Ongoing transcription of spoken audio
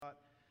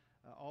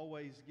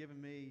always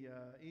given me,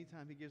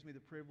 anytime he gives me the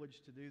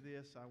privilege to do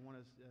this, I want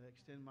to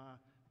extend my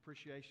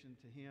appreciation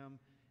to him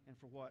and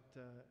for what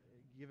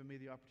given me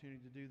the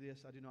opportunity to do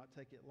this. I do not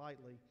take it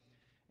lightly.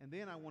 And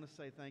then I want to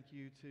say thank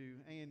you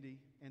to Andy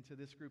and to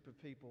this group of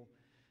people.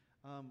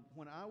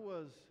 When I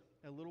was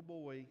a little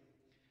boy,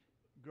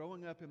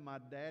 growing up in my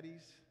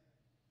daddy's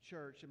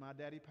church, and my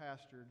daddy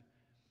pastored,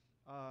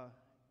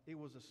 it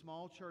was a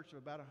small church of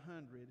about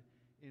 100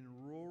 in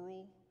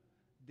rural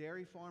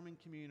dairy farming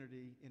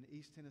community in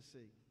East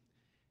Tennessee.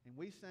 And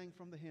we sang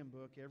from the hymn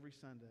book every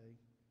Sunday.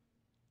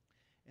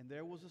 And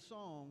there was a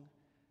song,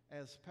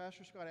 as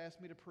Pastor Scott asked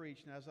me to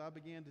preach, and as I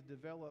began to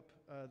develop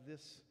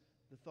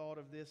the thought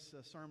of this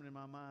sermon in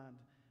my mind,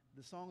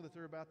 the song that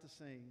they're about to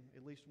sing,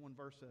 at least one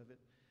verse of it,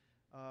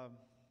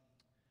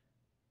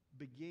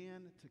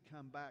 began to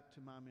come back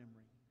to my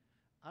memory.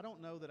 I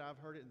don't know that I've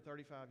heard it in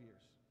 35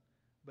 years,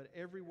 but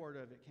every word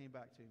of it came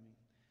back to me.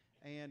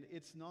 And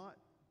it's not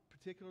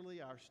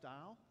particularly our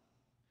style,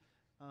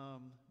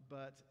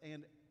 but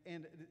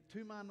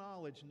to my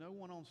knowledge, no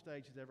one on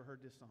stage has ever heard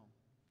this song.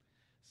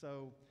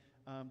 So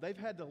they've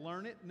had to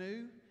learn it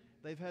new.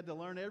 They've had to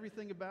learn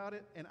everything about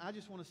it. And I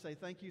just want to say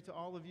thank you to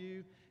all of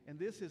you. And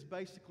this is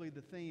basically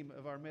the theme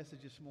of our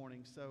message this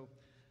morning. So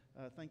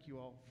thank you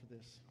all for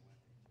this.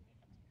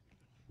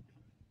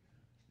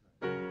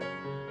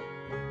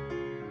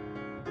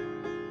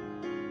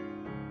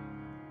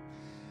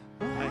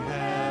 I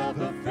have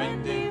a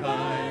friend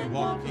divine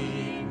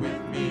walking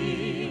with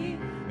me,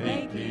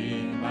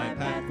 making my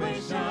pathway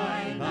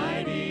shine.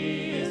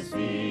 Mighty is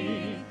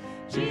He,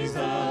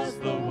 Jesus,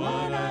 the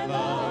one I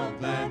love.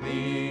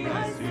 Gladly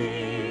I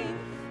sing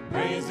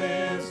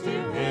praises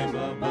to Him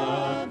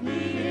above.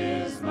 He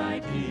is my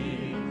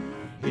King,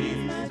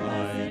 He's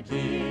my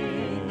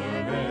King,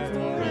 and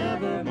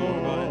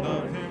forevermore. I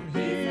love Him,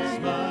 He's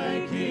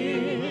my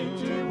King,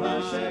 to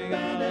worship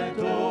and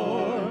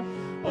adore.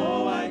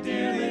 Oh, I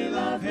dearly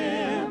love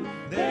Him,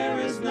 there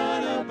is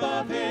none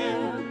above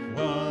Him.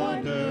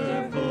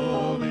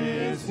 Wonderful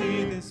is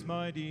He, this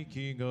mighty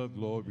King of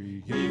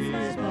glory.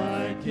 He's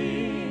my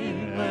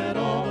King, let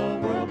all the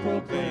world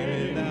proclaim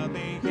it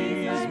loudly.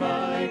 He's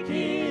my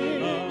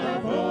King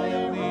of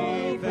royal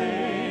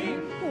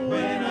fame.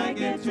 When I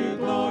get to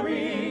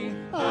glory,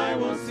 I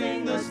will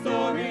sing the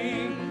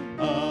story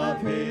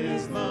of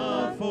His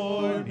love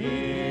for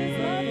me.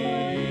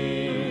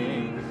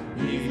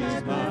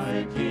 He's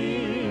my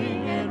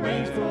King and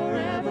reigns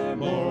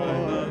forevermore. I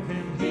love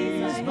Him.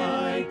 He's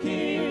my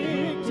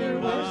King to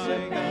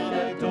worship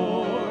and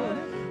adore.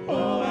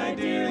 Oh, I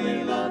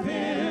dearly love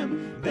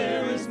Him.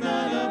 There is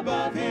none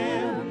above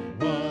Him.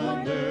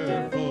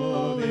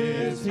 Wonderful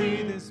is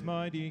He, this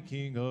mighty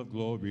King of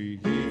glory.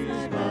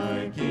 He's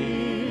my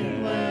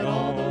King. Let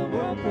all the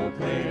world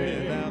proclaim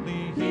it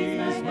loudly.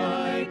 He's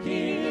my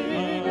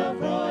King of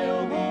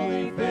royal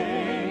holy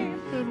fame.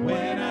 And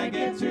when I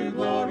get to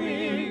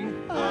glory,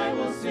 I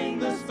will sing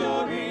the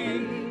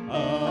story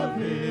of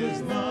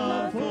His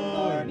love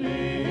for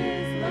me.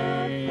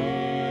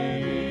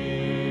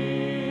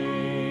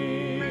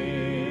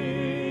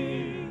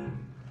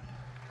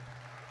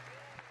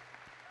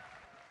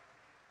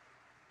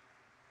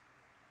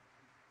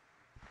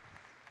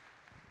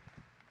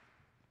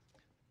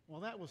 Well,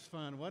 that was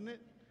fun, wasn't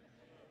it?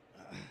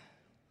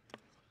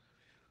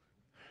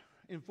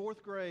 In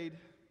fourth grade,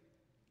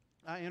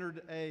 I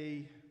entered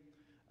a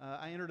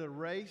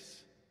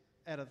race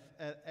at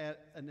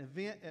an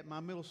event at my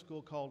middle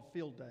school called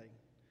Field Day.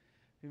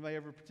 Anybody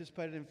ever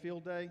participated in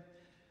Field Day?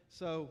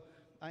 So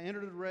I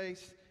entered a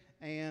race,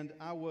 and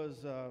I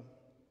was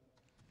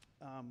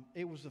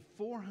it was a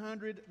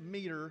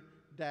 400-meter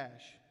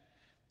dash.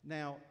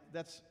 Now,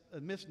 that's a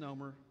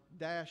misnomer.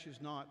 Dash is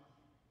not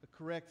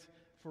correct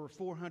for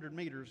 400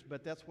 meters,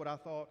 but that's what I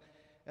thought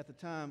at the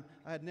time.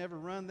 I had never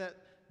run that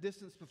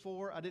distance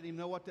before. I didn't even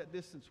know what that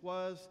distance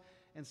was.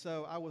 And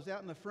so I was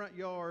out in the front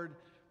yard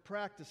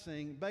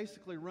practicing,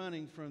 basically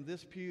running from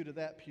this pew to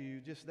that pew,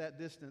 just that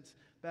distance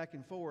back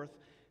and forth.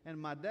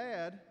 And my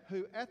dad,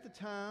 who at the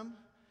time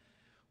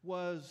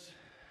was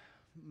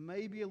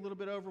maybe a little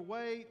bit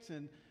overweight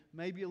and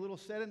maybe a little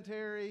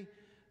sedentary,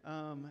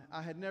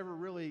 I had never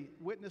really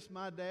witnessed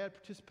my dad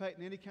participate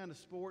in any kind of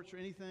sports or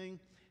anything.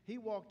 He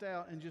walked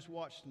out and just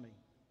watched me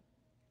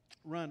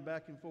run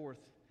back and forth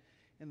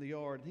in the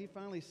yard. And he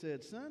finally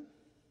said, "Son,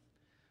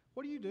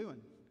 what are you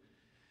doing?"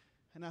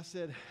 And I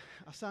said,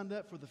 "I signed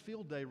up for the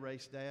Field Day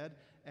race, Dad,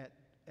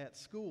 at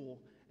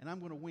school, and I'm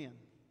going to win."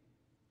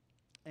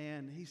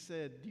 And he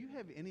said, "Do you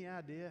have any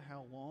idea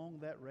how long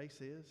that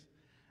race is?"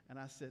 And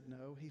I said,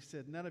 "No." He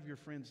said, "None of your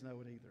friends know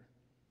it either."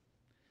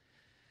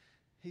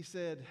 He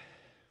said,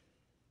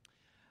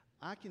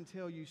 "I can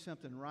tell you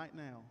something right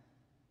now,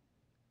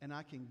 and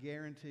I can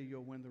guarantee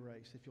you'll win the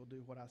race if you'll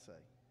do what I say."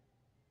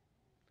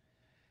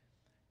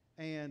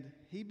 And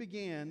he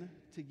began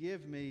to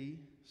give me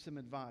some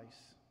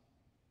advice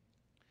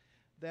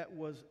that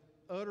was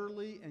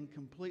utterly and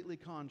completely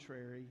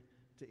contrary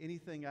to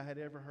anything I had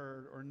ever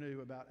heard or knew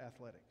about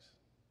athletics.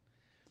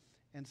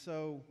 And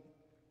so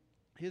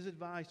his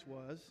advice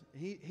was,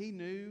 he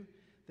knew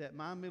that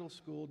my middle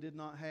school did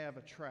not have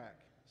a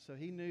track. So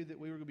he knew that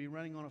we were going to be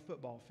running on a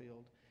football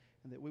field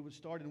and that we would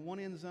start in one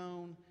end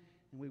zone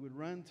and we would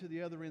run to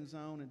the other end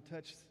zone and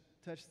touch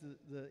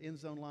the end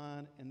zone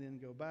line and then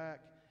go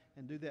back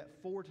and do that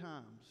 4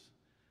 times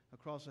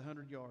across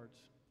 100 yards.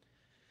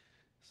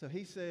 So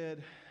he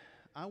said,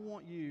 I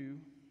want you,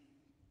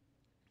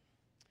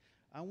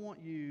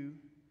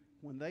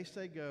 when they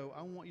say go,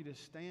 I want you to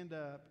stand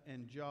up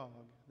and jog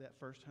that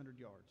first 100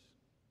 yards.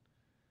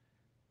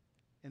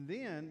 And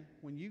then,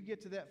 when you get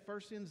to that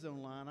first end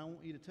zone line, I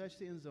want you to touch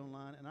the end zone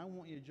line, and I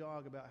want you to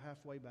jog about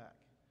halfway back.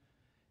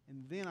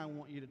 And then I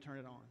want you to turn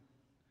it on.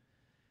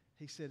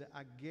 He said,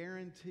 I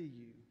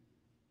guarantee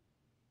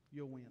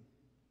you'll win.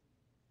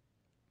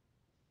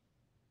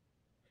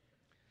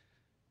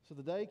 So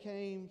the day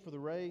came for the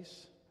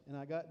race, and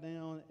I got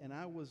down, and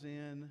I was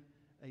in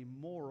a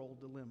moral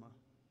dilemma.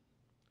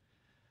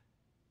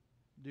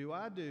 Do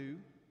I do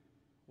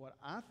what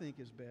I think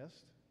is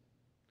best,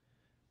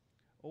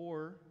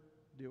 or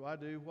do I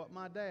do what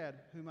my dad,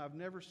 whom I've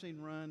never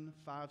seen run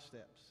 5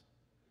 steps?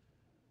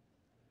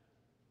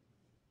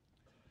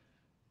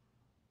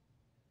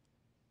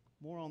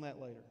 More on that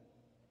later.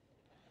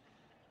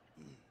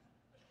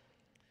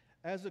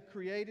 As a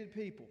created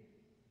people,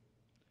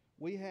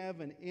 we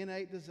have an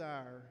innate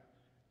desire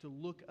to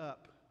look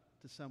up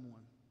to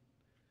someone.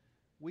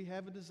 We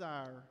have a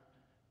desire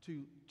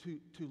to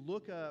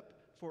look up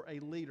for a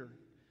leader.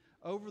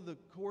 Over the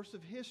course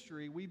of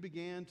history, we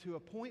began to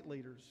appoint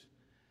leaders.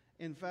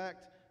 In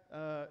fact,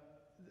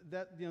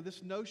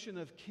 this notion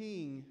of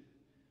king,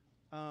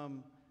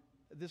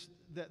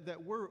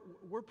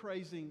 we're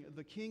praising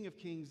the King of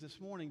Kings this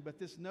morning, but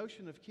this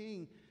notion of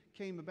king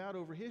came about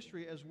over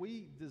history as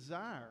we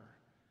desire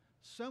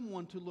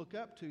someone to look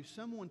up to,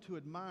 someone to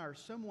admire,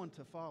 someone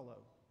to follow.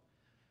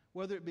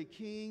 Whether it be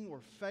king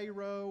or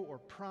pharaoh or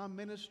prime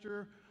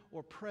minister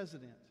or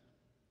president.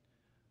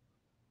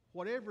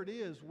 Whatever it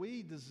is,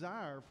 we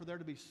desire for there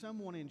to be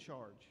someone in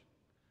charge,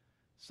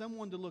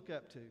 someone to look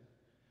up to.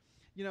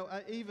 You know,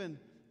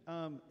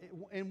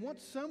 and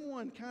once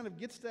someone kind of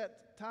gets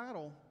that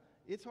title,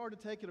 it's hard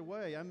to take it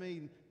away. I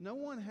mean, no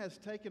one has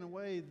taken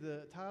away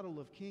the title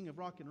of King of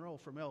Rock and Roll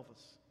from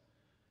Elvis,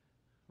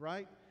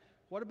 right?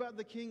 What about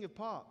the King of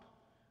Pop?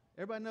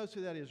 Everybody knows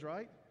who that is,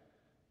 right?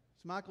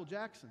 It's Michael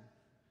Jackson.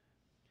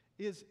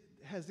 Does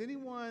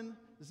anyone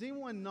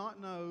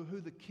not know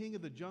who the King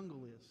of the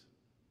Jungle is?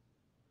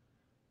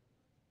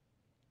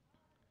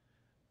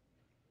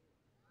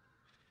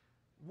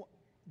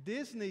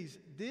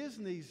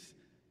 Disney's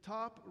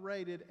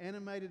top-rated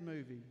animated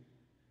movie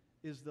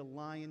is The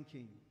Lion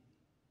King.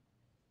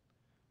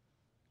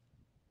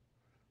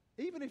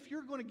 Even if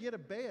you're going to get a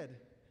bed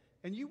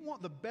and you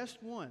want the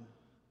best one,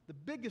 the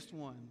biggest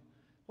one,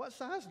 what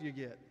size do you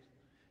get?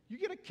 You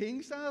get a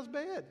king-size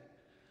bed.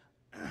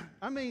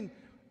 I mean,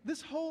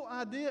 this whole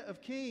idea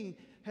of king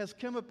has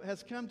come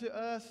to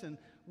us, and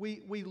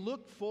we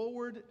look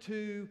forward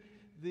to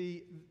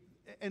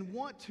and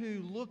want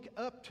to look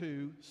up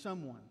to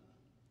someone.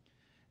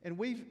 And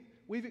we've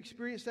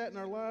experienced that in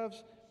our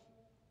lives.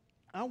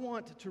 I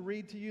want to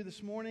read to you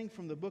this morning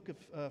from the book of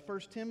 1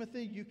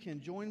 Timothy. You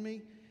can join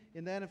me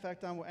in that. In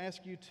fact, I will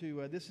ask you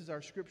to, this is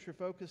our scripture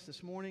focus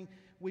this morning.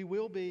 We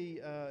will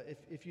be,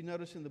 if you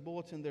notice in the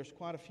bulletin, there's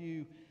quite a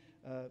few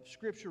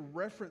scripture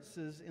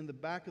references in the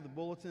back of the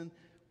bulletin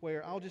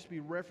where I'll just be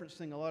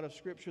referencing a lot of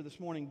scripture this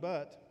morning.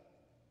 But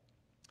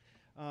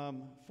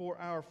for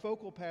our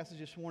focal passage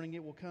this morning,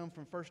 it will come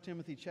from 1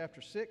 Timothy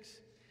chapter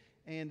 6.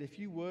 And if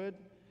you would,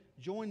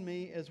 join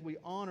me as we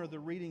honor the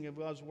reading of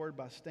God's Word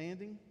by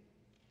standing.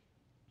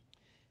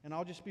 And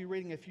I'll just be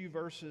reading a few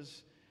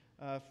verses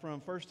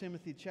from 1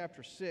 Timothy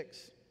chapter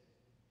 6,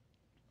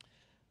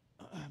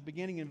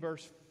 beginning in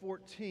verse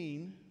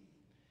 14.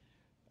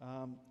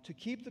 To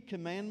keep the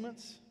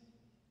commandments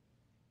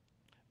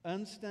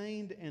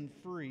unstained and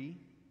free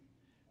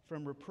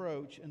from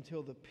reproach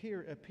until the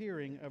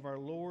appearing of our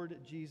Lord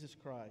Jesus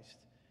Christ,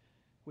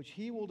 which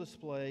He will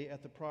display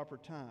at the proper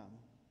time.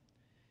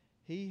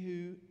 He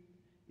who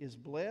is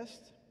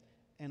blessed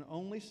and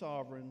only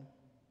sovereign,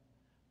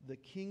 the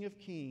King of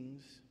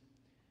kings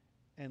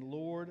and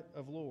Lord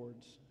of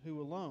lords, who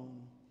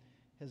alone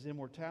has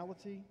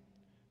immortality,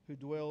 who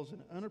dwells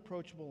in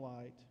unapproachable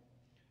light,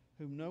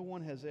 whom no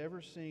one has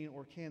ever seen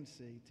or can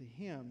see. To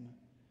Him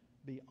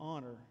be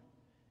honor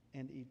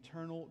and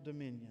eternal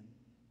dominion.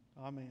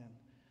 Amen.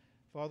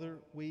 Father,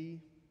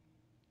 we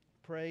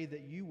pray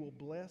that You will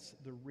bless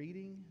the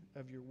reading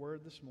of Your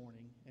word this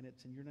morning, and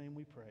it's in Your name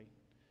we pray.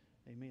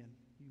 Amen.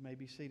 You may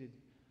be seated.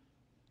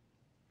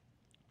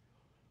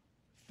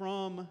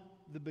 From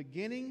the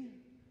beginning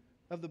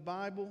of the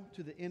Bible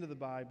to the end of the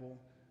Bible,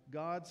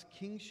 God's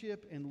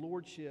kingship and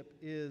lordship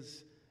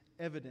is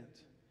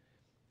evident.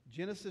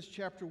 Genesis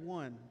chapter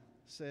 1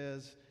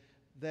 says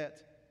that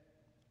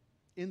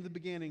in the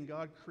beginning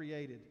God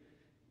created.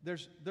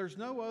 There's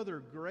no other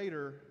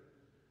greater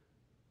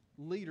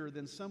leader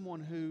than someone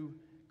who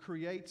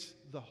creates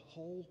the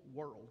whole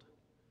world.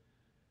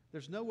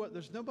 There's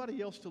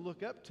nobody else to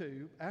look up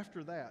to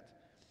after that.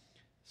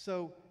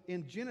 So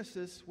in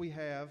Genesis, we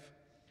have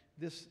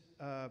this,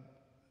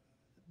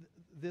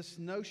 this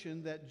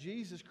notion that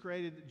Jesus,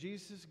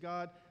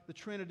 God, the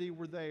Trinity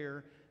were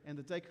there, and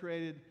that they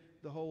created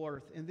the whole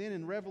earth. And then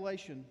in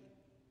Revelation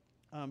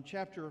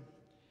chapter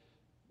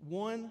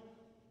 1,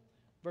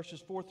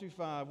 verses 4 through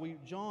 5,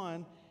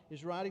 John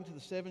is writing to the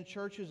 7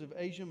 churches of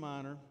Asia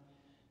Minor.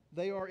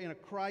 They are in a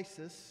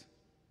crisis.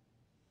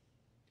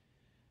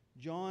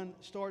 John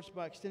starts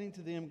by extending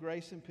to them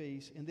grace and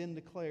peace, and then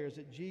declares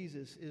that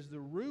Jesus is the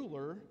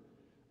ruler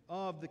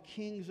of the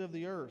kings of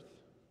the earth.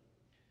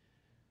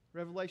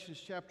 Revelation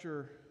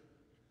chapter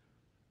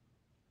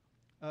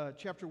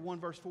 1,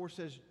 verse 4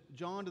 says,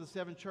 John to the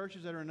 7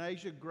 churches that are in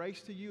Asia,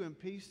 grace to you and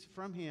peace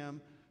from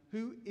him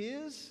who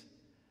is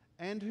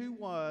and who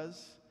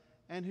was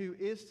and who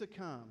is to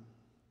come,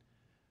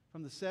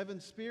 from the 7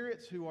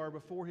 spirits who are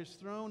before his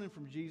throne, and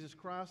from Jesus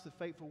Christ, the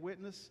faithful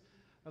witness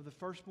of the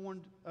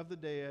firstborn of the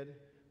dead,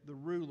 the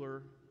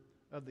ruler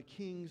of the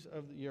kings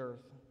of the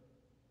earth.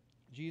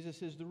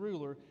 Jesus is the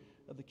ruler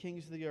of the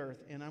kings of the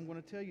earth. And I'm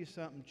going to tell you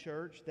something,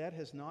 church, that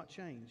has not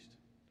changed.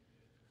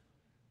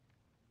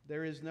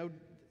 There is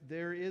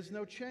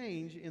no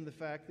change in the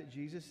fact that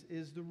Jesus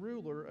is the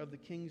ruler of the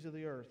kings of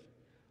the earth.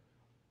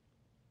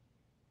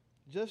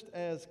 Just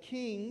as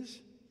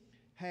kings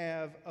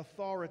have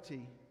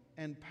authority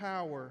and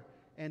power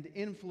and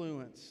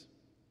influence,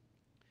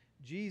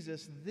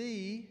 Jesus,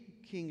 the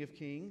King of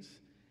Kings,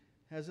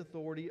 has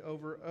authority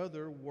over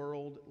other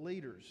world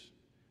leaders.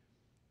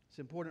 It's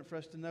important for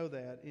us to know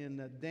that.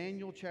 In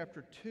Daniel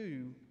chapter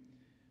 2,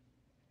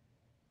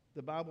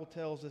 the Bible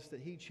tells us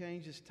that he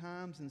changes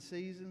times and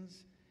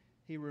seasons.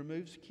 He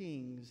removes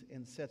kings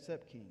and sets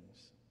up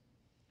kings.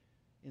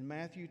 In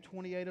Matthew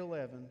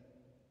 28:11,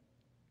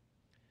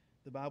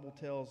 the Bible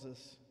tells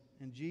us,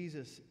 and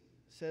Jesus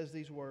says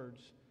these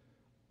words,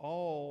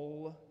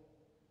 all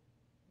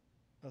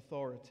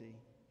authority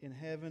in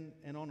heaven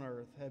and on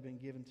earth have been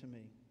given to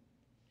me.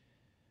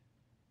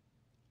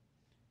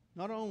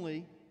 Not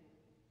only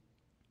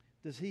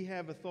does he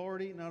have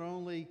authority, not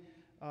only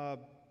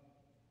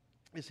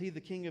is he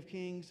the King of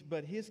Kings,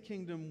 but his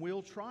kingdom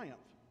will triumph.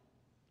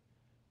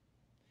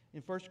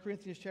 In 1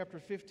 Corinthians chapter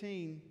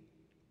 15,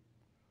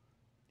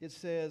 it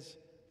says,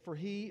 for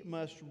he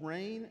must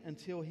reign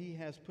until he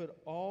has put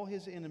all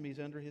his enemies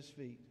under his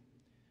feet.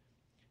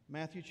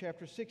 Matthew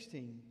chapter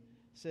 16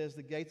 says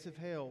the gates of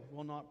hell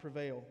will not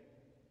prevail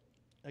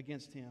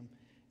against him.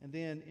 And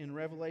then in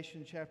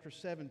Revelation chapter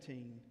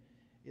 17,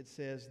 it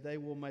says they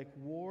will make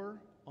war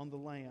on the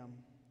Lamb,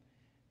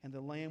 and the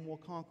Lamb will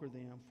conquer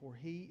them, for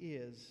he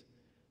is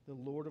the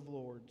Lord of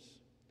lords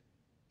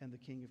and the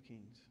King of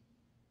kings.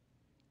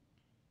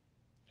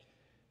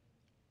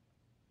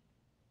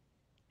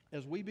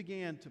 As we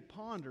began to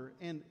ponder,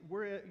 and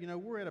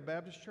we're at a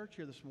Baptist church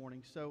here this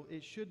morning, so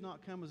it should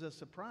not come as a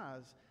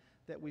surprise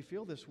that we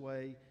feel this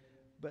way,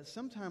 but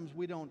sometimes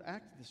we don't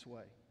act this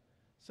way.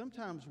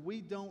 Sometimes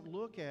we don't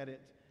look at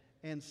it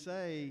and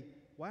say,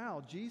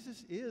 wow,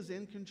 Jesus is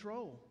in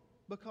control,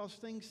 because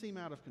things seem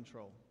out of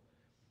control.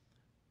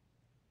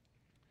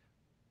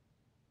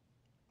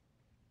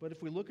 But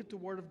if we look at the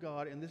Word of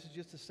God, and this is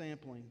just a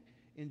sampling,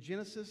 in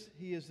Genesis,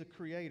 he is the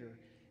creator.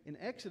 In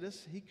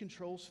Exodus, he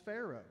controls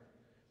Pharaoh.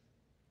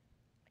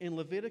 In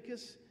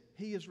Leviticus,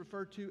 he is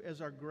referred to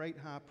as our great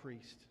high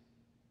priest.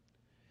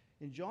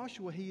 In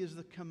Joshua, he is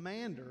the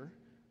commander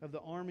of the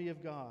army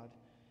of God.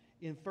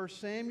 In 1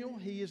 Samuel,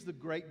 he is the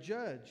great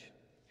judge.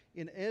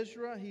 In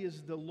Ezra, he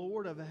is the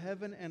Lord of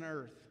heaven and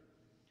earth.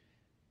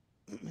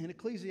 In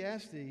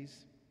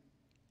Ecclesiastes,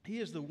 he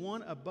is the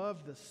one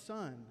above the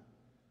sun,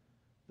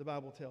 the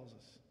Bible tells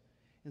us.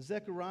 In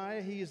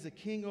Zechariah, he is the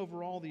king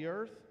over all the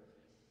earth.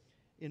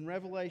 In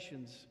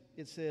Revelations,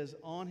 it says,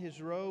 on his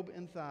robe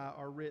and thigh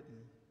are written,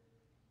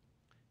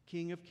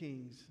 King of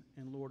kings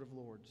and Lord of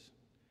lords.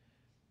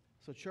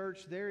 So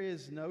church, there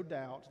is no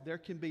doubt, there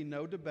can be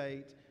no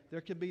debate,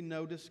 there can be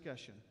no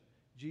discussion.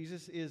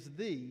 Jesus is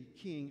the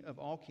King of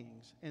all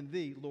kings and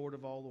the Lord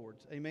of all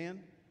lords.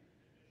 Amen?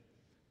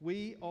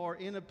 We are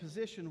in a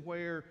position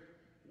where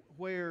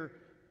we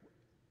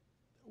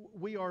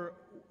are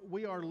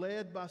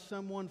led by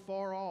someone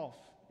far off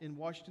in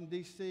Washington,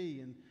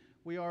 D.C.,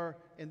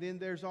 and then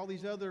there's all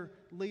these other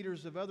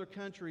leaders of other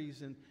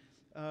countries, and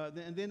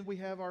then we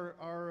have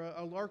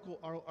our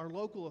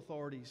local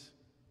authorities.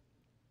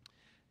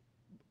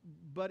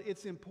 But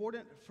it's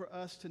important for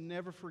us to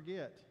never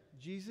forget,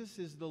 Jesus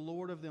is the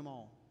Lord of them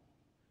all.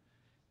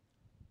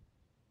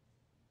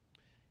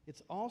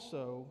 It's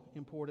also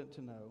important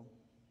to know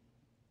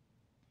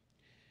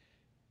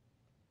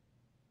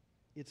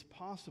it's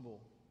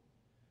possible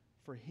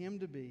for him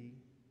to be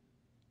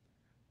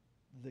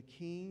the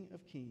King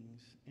of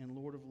kings and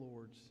Lord of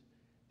lords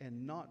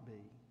and not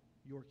be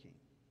your king.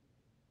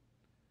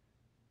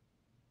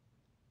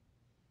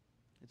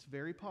 It's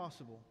very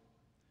possible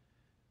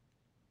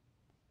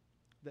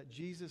that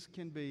Jesus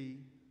can be,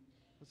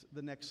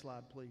 the next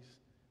slide please,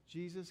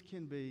 Jesus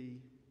can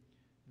be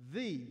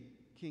the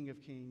King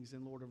of kings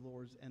and Lord of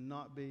lords and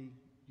not be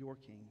your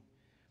king.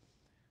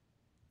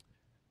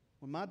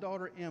 When my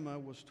daughter Emma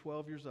was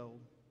 12 years old,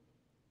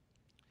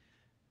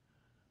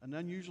 an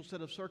unusual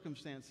set of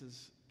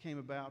circumstances came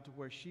about to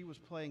where she was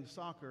playing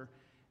soccer,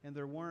 and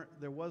there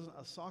wasn't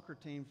a soccer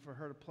team for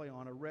her to play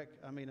on,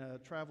 a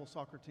travel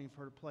soccer team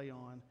for her to play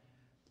on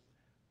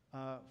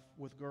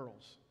with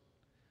girls.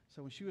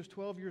 So when she was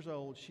 12 years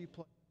old, she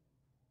played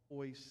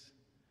boys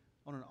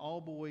on an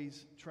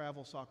all-boys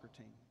travel soccer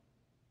team.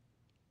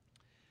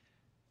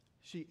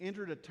 She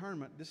entered a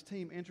tournament. This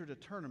team entered a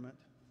tournament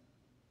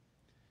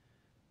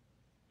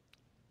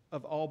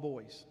of all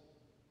boys.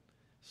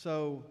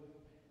 So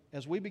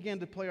as we began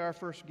to play our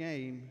first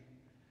game,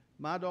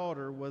 my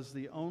daughter was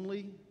the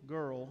only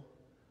girl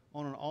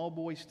on an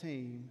all-boys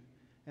team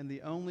and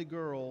the only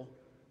girl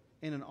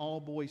in an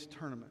all-boys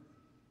tournament.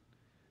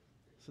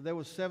 So there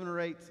was 7 or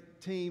 8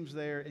 teams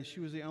there, and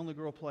she was the only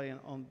girl playing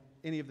on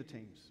any of the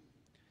teams.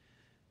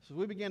 So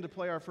we began to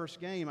play our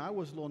first game. I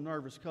was a little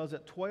nervous because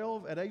at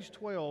age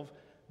 12,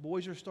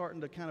 boys are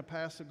starting to kind of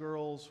pass the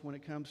girls when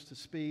it comes to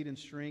speed and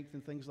strength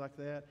and things like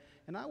that.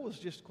 And I was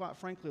just, quite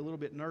frankly, a little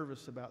bit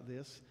nervous about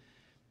this.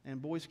 And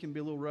boys can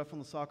be a little rough on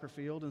the soccer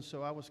field, and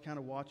so I was kind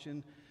of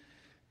watching,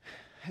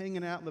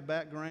 hanging out in the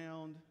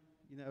background,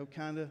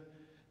 kind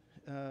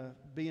of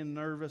being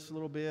nervous a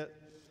little bit.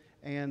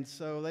 And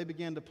so they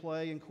began to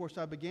play, and of course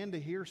I began to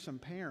hear some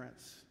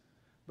parents,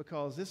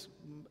 because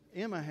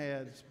Emma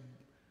had,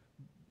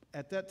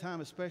 at that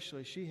time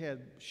especially, she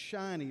had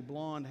shiny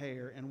blonde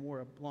hair and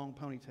wore a long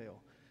ponytail.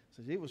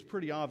 So it was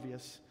pretty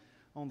obvious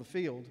on the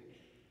field.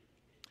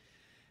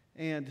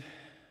 And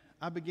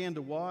I began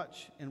to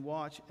watch,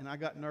 and I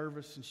got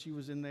nervous, and she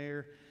was in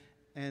there,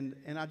 and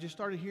I just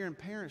started hearing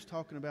parents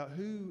talking about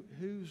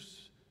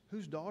whose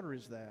daughter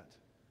is that?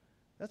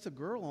 That's a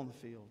girl on the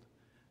field.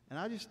 And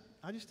I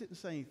just didn't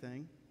say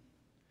anything.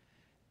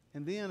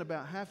 And then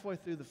about halfway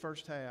through the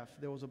first half,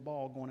 there was a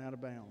ball going out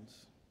of bounds.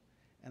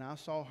 And I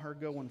saw her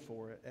going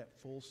for it at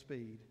full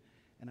speed.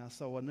 And I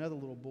saw another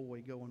little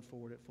boy going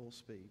for it at full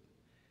speed.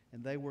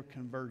 And they were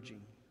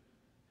converging.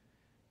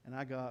 And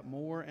I got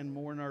more and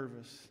more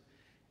nervous.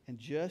 And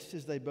just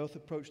as they both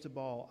approached the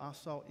ball, I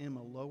saw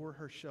Emma lower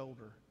her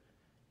shoulder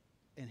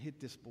and hit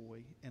this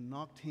boy and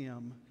knocked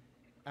him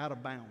out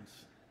of bounds.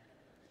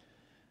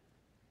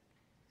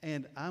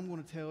 And I'm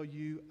going to tell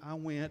you, I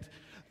went,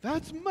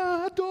 "That's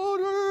my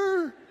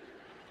daughter!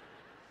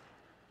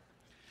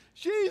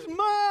 She's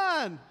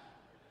mine!"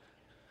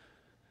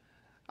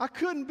 I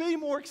couldn't be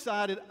more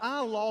excited. I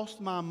lost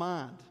my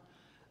mind.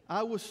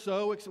 I was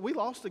so excited. We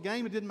lost the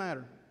game. It didn't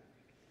matter.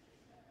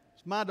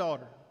 It's my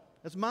daughter.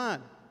 That's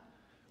mine.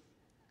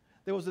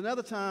 There was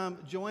another time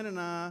Joanne and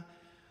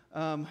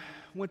I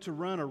went to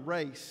run a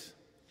race.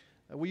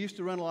 We used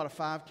to run a lot of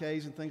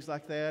 5Ks and things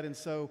like that. And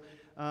so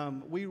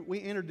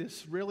we entered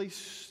this really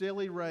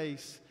silly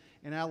race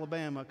in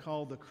Alabama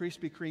called the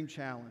Krispy Kreme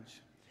Challenge,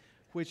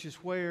 which is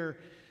where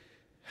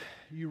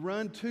you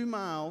run 2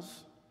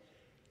 miles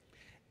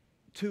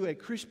to a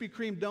Krispy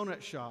Kreme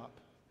donut shop,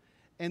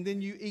 and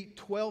then you eat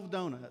 12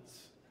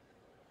 donuts,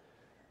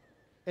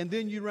 and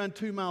then you run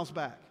 2 miles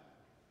back.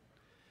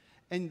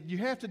 And you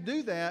have to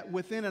do that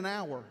within an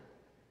hour.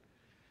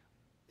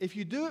 If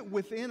you do it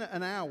within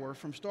an hour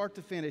from start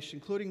to finish,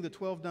 including the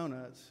 12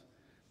 donuts,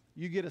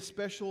 you get a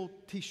special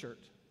T-shirt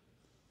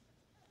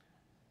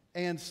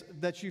and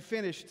that you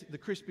finished the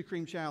Krispy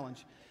Kreme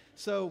Challenge.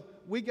 So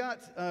we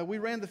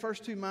ran the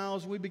first 2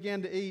 miles. We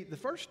began to eat. The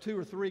first 2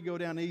 or 3 go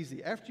down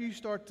easy. After you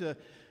start to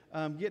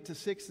get to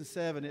 6 and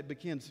 7, it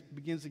begins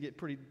to get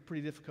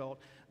pretty difficult.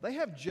 They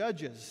have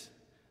judges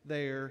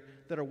there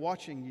that are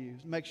watching you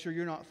to make sure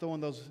you're not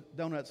throwing those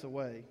donuts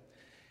away.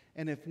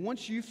 And if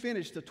once you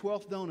finish the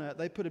 12th donut,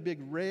 they put a big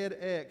red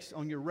X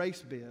on your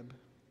race bib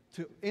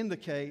to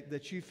indicate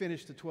that you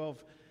finished the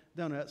 12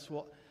 donuts.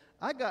 Well,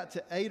 I got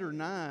to 8 or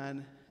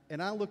 9,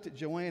 and I looked at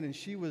Joanne, and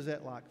she was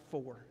at like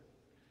 4.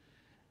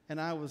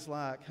 And I was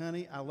like,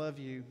 "Honey, I love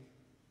you,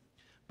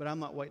 but I'm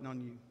not waiting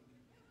on you.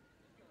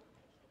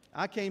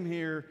 I came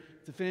here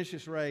to finish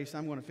this race.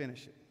 I'm going to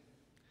finish it."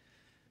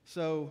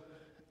 So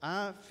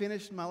I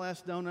finished my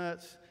last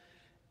donuts,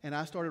 and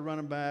I started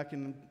running back,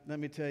 and let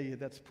me tell you,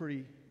 that's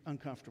pretty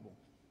uncomfortable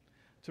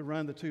to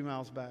run the 2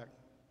 miles back.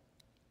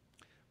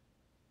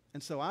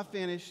 And so I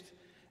finished,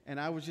 and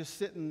I was just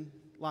sitting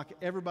like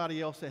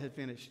everybody else that had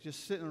finished,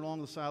 just sitting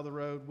along the side of the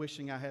road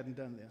wishing I hadn't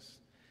done this.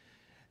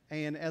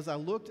 And as I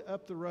looked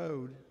up the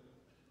road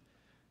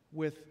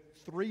with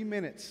 3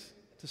 minutes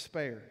to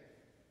spare,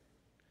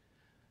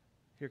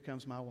 here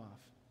comes my wife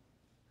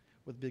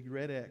with a big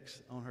red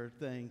X on her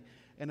thing.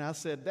 And I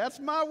said, "That's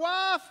my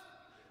wife.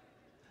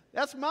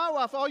 That's my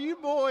wife. All you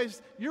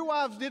boys, your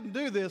wives didn't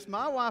do this.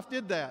 My wife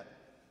did that."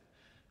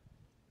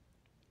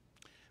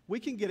 We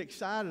can get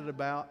excited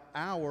about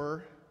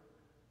our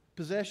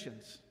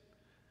possessions.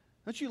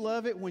 Don't you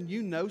love it when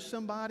you know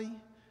somebody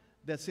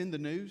that's in the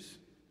news,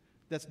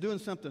 that's doing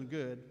something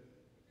good?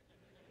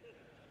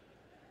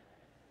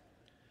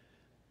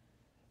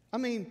 I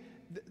mean,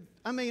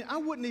 I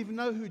wouldn't even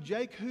know who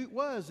Jake Hoot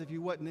was if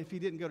he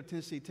didn't go to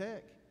Tennessee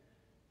Tech.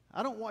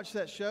 I don't watch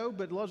that show,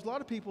 but there's a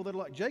lot of people that are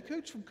like, "Jake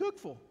Hoot's from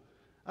Cookeville."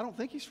 I don't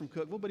think he's from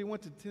Cookeville, but he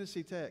went to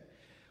Tennessee Tech.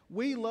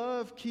 We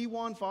love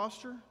Kewan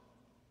Foster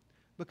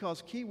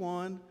because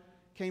Kewan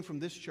came from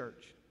this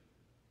church.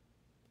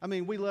 I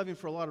mean, we love him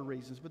for a lot of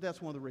reasons, but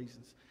that's one of the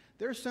reasons.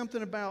 There's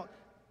something about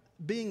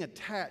being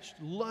attached,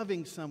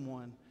 loving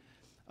someone.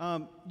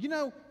 You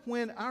know,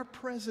 when our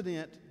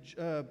president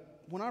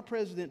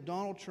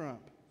Donald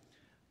Trump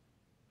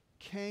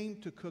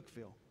came to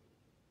Cookeville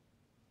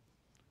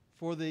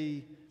for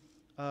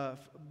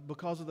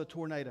because of the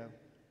tornado,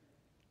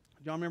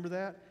 y'all remember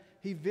that?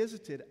 He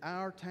visited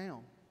our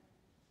town.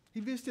 He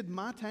visited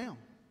my town.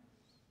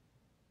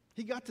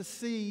 He got to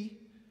see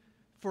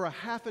for a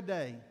half a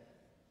day.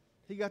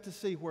 He got to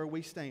see where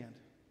we stand,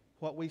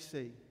 what we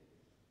see,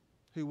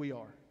 who we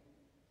are.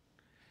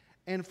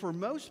 And for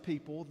most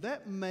people,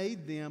 that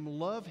made them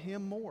love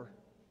him more.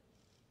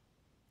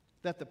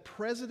 That the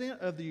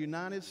President of the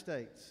United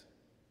States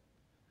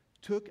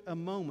took a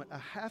moment, a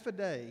half a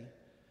day,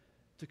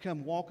 to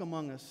come walk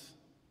among us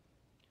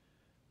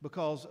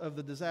because of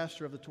the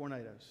disaster of the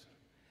tornadoes.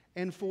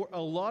 And for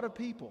a lot of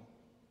people,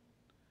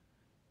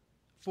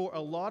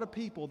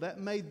 that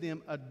made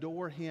them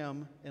adore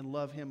him and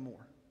love him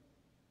more.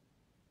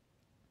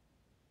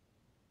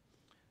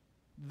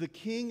 The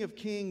King of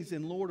Kings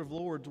and Lord of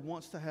Lords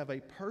wants to have a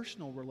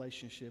personal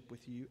relationship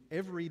with you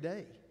every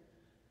day.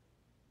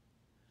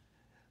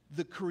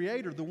 The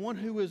Creator, the one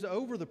who is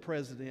over the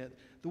president,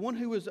 the one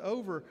who is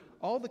over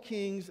all the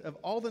kings of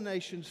all the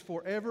nations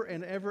forever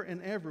and ever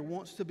and ever,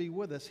 wants to be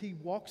with us. He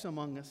walks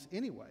among us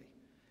anyway.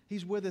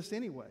 He's with us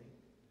anyway.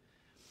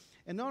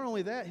 And not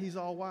only that, he's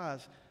all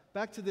wise.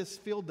 Back to this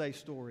field day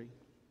story.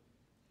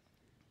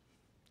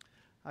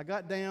 I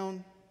got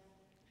down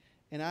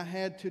and I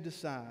had to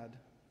decide,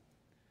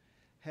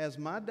 has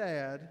my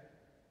dad,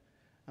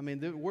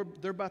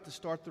 they're about to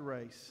start the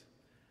race,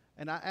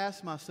 and I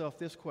asked myself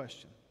this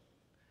question: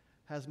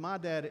 has my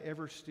dad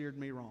ever steered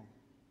me wrong?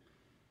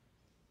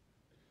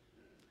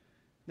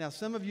 Now,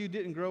 some of you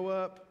didn't grow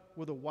up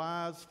with a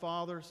wise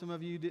father. Some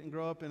of you didn't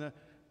grow up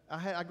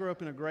I grew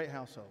up in a great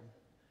household.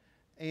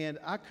 And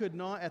I could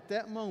not, at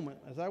that moment,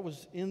 as I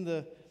was on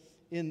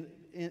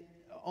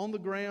the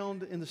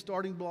ground in the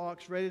starting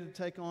blocks, ready to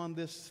take on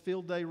this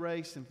field day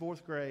race in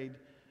 4th grade,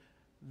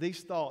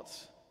 these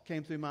thoughts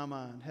came through my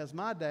mind. Has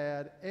my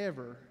dad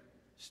ever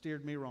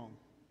steered me wrong?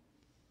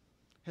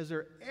 Has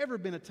there ever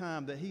been a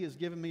time that he has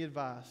given me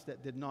advice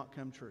that did not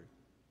come true?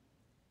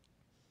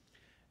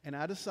 And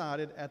I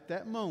decided at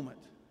that moment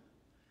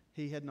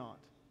he had not.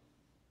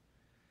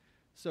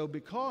 So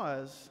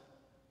because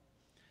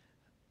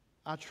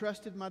I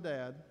trusted my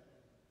dad,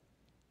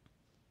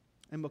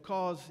 and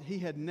because he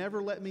had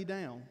never let me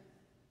down,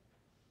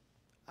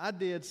 I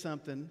did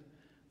something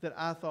that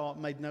I thought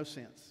made no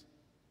sense.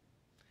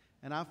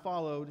 And I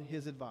followed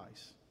his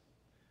advice.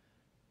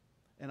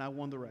 And I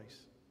won the race.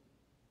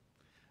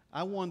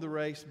 I won the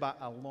race by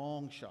a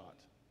long shot.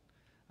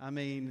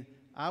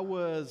 I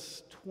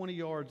was 20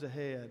 yards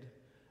ahead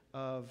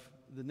of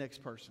the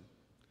next person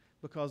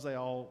because they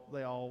all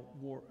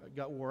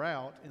got wore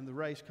out in the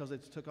race because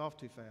it took off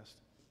too fast.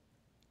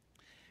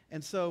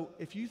 And so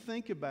if you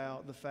think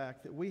about the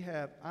fact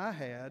that I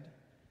had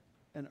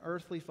an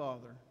earthly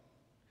father,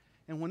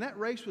 and when that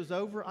race was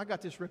over, I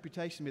got this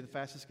reputation to be the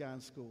fastest guy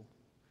in school.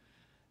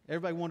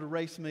 Everybody wanted to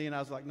race me, and I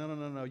was like,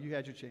 no, you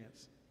had your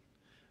chance.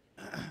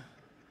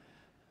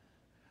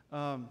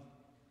 But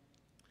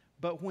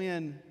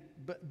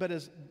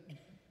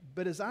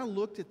as I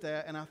looked at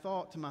that, and I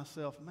thought to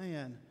myself,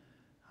 man,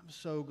 I'm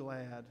so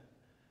glad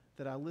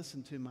that I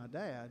listened to my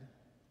dad,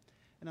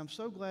 and I'm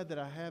so glad that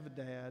I have a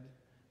dad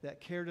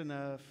that cared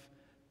enough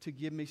to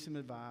give me some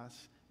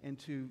advice and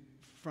to,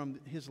 from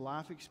his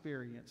life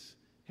experience,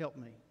 help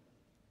me.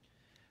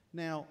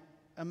 Now,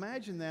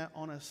 imagine that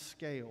on a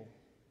scale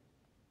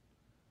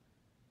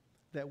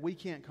that we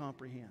can't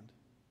comprehend.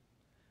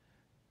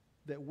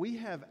 That we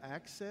have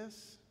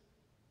access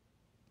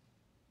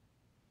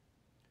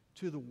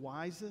to the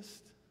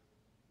wisest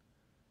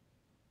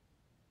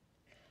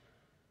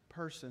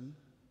person,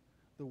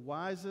 the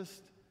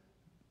wisest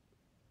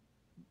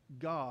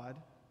God,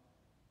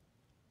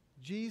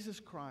 Jesus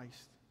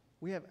Christ.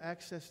 We have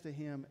access to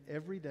him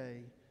every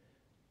day,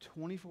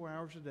 24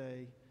 hours a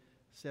day,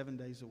 7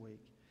 days a week.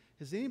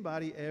 Has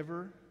anybody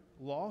ever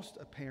lost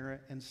a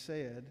parent and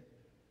said,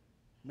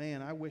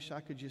 man, I wish I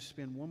could just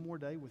spend one more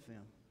day with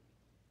them?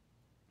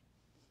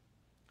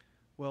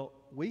 Well,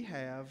 we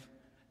have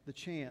the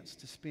chance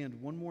to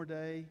spend one more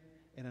day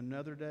and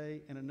another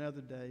day and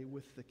another day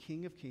with the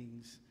King of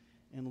Kings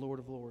and Lord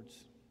of Lords.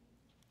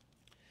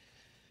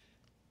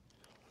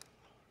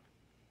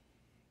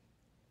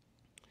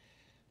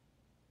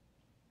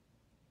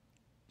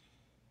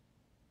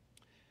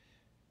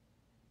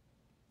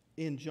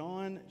 In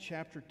John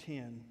chapter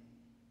 10,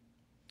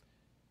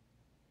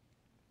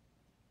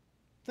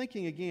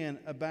 thinking again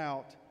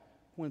about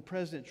when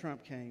President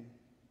Trump came.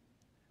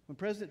 When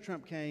President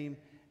Trump came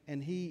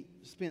and he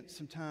spent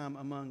some time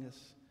among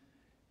us,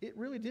 it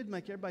really did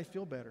make everybody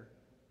feel better.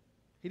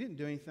 He didn't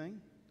do anything,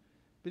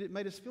 but it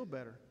made us feel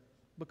better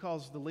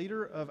because the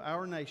leader of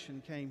our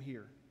nation came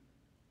here.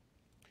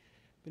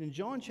 But in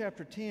John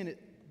chapter 10,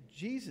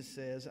 Jesus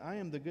says, I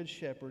am the good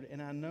shepherd,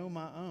 and I know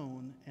my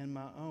own, and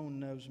my own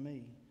knows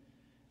me.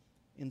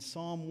 In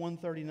Psalm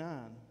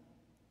 139,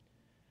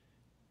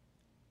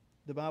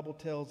 the Bible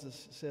tells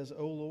us, says,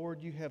 O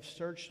Lord, you have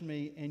searched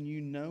me, and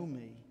you know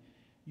me.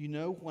 You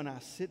know when I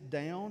sit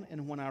down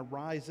and when I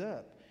rise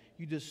up.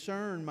 You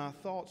discern my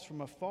thoughts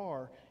from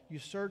afar. You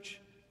search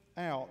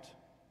out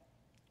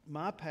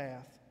my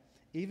path.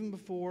 Even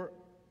before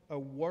a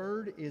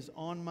word is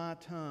on my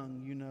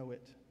tongue, you know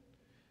it.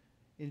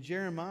 In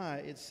Jeremiah,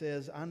 it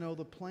says, I know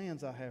the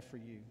plans I have for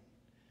you.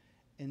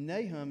 In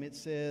Nahum, it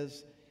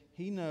says,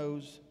 he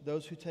knows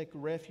those who take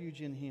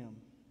refuge in him.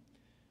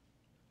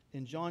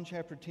 In John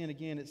chapter 10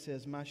 again, it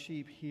says, my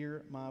sheep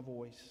hear my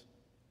voice.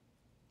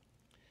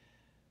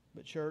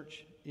 But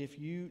church, if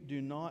you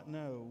do not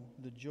know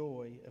the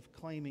joy of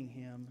claiming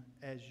him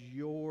as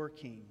your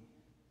king,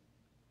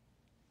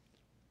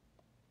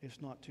 it's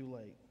not too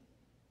late.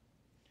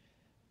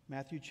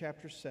 Matthew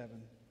chapter 7.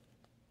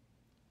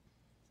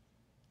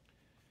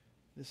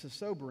 This is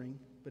sobering,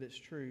 but it's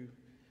true.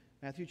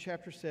 Matthew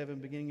chapter 7,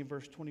 beginning in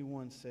verse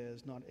 21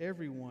 says, Not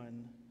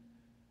everyone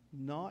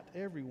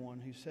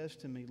who says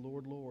to me,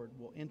 Lord, Lord,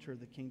 will enter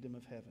the kingdom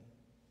of heaven,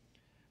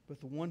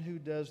 but the one who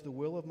does the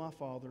will of my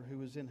Father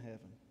who is in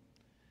heaven.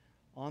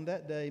 On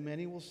that day,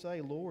 many will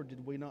say, Lord,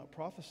 did we not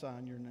prophesy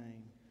in your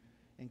name,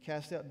 and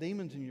cast out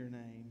demons in your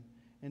name,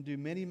 and do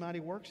many mighty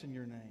works in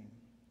your name?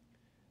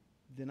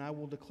 Then I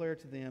will declare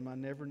to them, I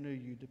never knew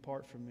you.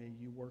 Depart from me,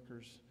 you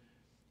workers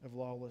of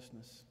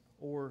lawlessness.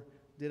 Or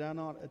did I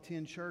not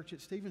attend church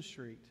at Stephen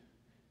Street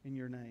in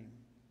your name?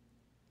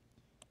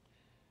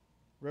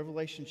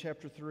 Revelation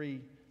chapter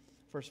 3,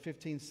 verse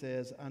 15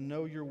 says, I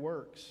know your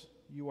works.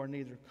 You are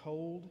neither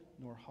cold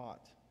nor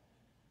hot.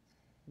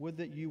 Would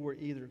that you were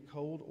either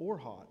cold or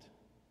hot.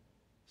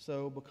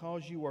 So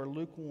because you are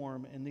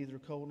lukewarm and neither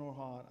cold nor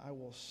hot, I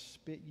will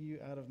spit you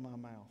out of my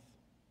mouth.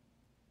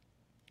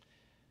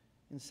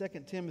 In 2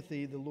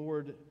 Timothy,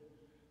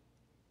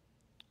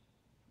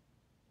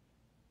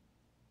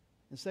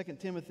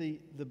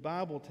 the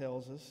Bible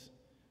tells us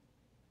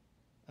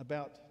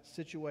about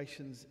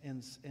situations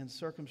and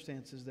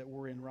circumstances that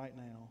we're in right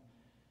now.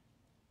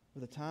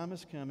 But the time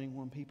is coming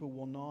when people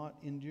will not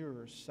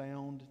endure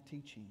sound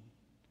teaching,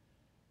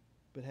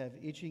 but have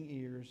itching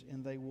ears,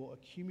 and they will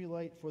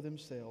accumulate for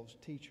themselves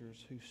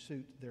teachers who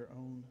suit their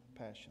own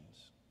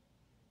passions.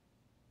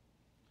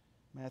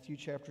 Matthew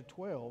chapter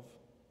 12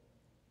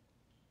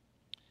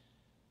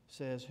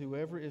 says,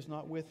 Whoever is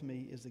not with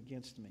me is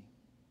against me,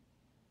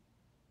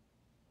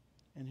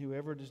 and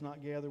whoever does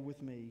not gather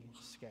with me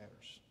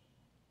scatters.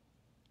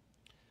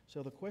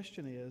 So the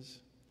question is,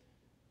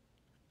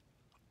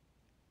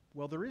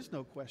 well, there is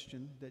no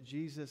question that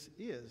Jesus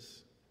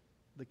is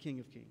the King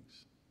of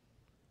Kings.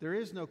 There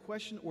is no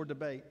question or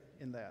debate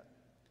in that.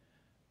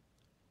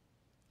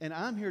 And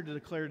I'm here to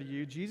declare to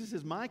you, Jesus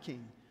is my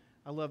King.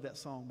 I love that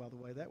song, by the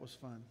way. That was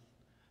fun.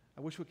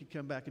 I wish we could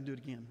come back and do it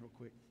again real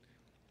quick.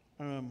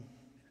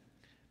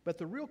 But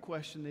the real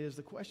question is,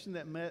 the question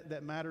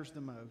that matters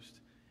the most,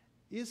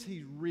 is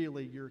he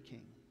really your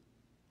king?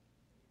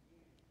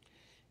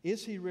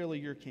 Is he really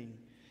your king?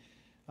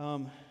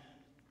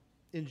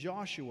 In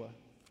Joshua,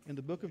 in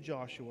the book of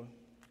Joshua,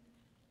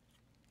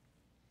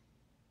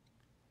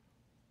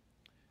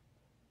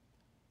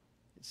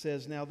 it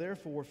says, Now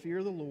therefore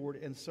fear the Lord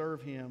and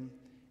serve him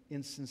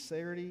in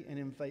sincerity and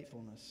in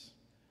faithfulness.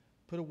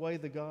 Put away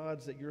the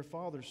gods that your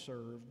fathers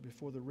served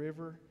before the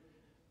river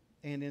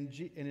and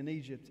in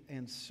Egypt,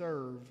 and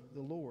serve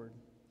the Lord.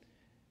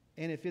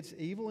 And if it's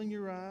evil in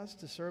your eyes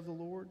to serve the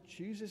Lord,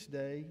 choose this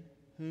day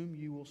whom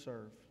you will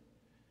serve,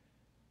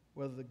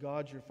 whether the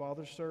gods your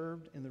fathers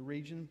served in the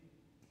region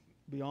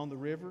beyond the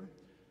river,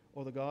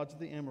 or the gods of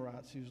the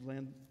Amorites whose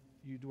land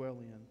you dwell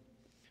in.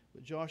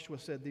 But Joshua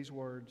said these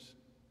words,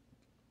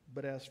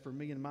 But as for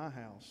me and my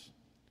house,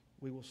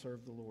 we will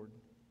serve the Lord.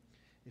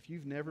 If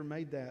you've never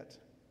made that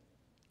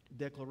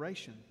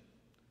declaration,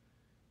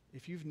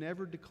 if you've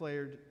never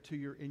declared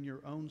in your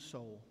own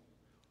soul,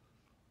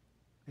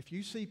 if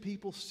you see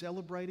people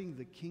celebrating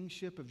the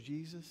kingship of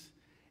Jesus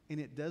and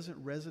it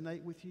doesn't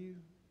resonate with you,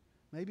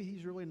 maybe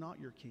he's really not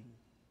your king.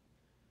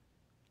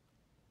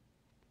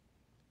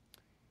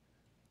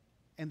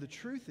 And the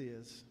truth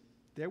is,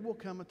 there will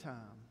come a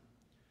time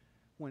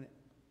when,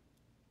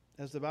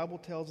 as the Bible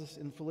tells us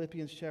in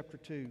Philippians chapter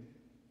 2,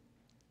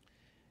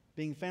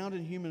 being found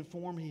in human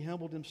form, he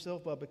humbled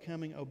himself by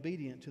becoming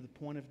obedient to the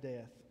point of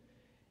death,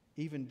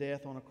 even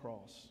death on a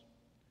cross.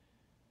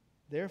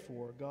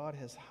 Therefore, God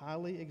has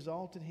highly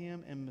exalted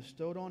him and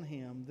bestowed on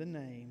him the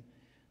name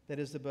that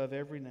is above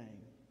every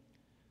name,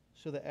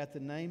 so that at the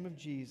name of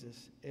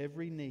Jesus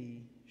every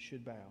knee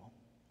should bow,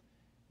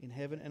 in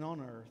heaven and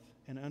on earth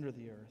and under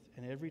the earth,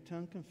 and every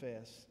tongue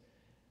confess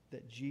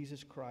that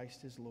Jesus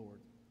Christ is Lord.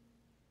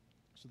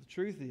 So the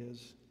truth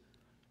is,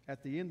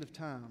 at the end of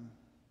time,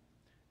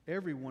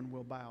 everyone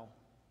will bow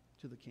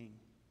to the King.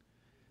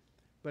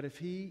 But if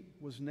he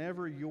was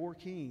never your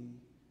king,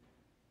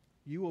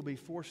 you will be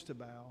forced to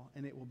bow,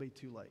 and it will be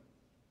too late.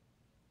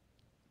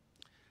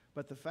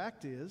 But the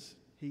fact is,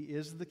 He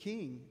is the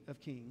King of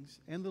kings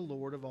and the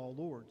Lord of all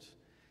lords.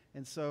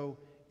 And so,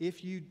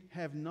 if you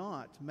have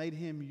not made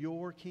him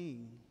your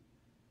king,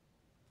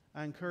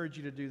 I encourage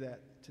you to do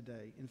that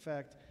today. In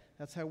fact,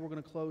 that's how we're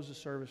going to close the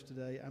service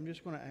today. I'm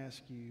just going to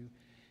ask you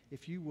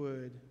if you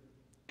would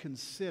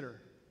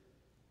consider,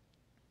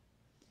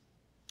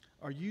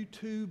 are you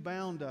too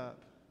bound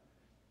up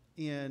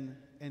in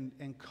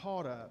and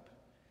caught up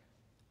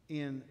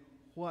in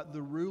what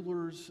the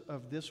rulers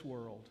of this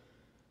world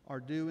are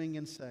doing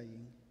and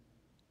saying,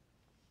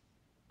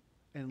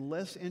 and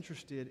less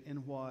interested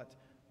in what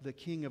the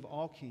King of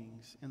all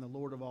kings and the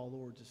Lord of all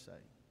lords is saying?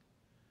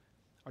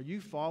 Are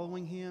you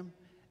following him?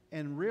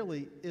 And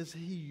really, is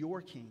he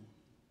your king?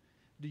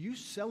 Do you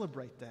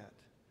celebrate that?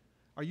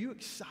 Are you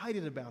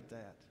excited about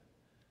that?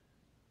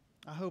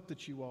 I hope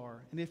that you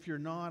are. And if you're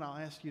not, I'll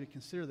ask you to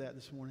consider that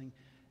this morning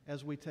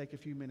as we take a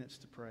few minutes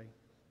to pray.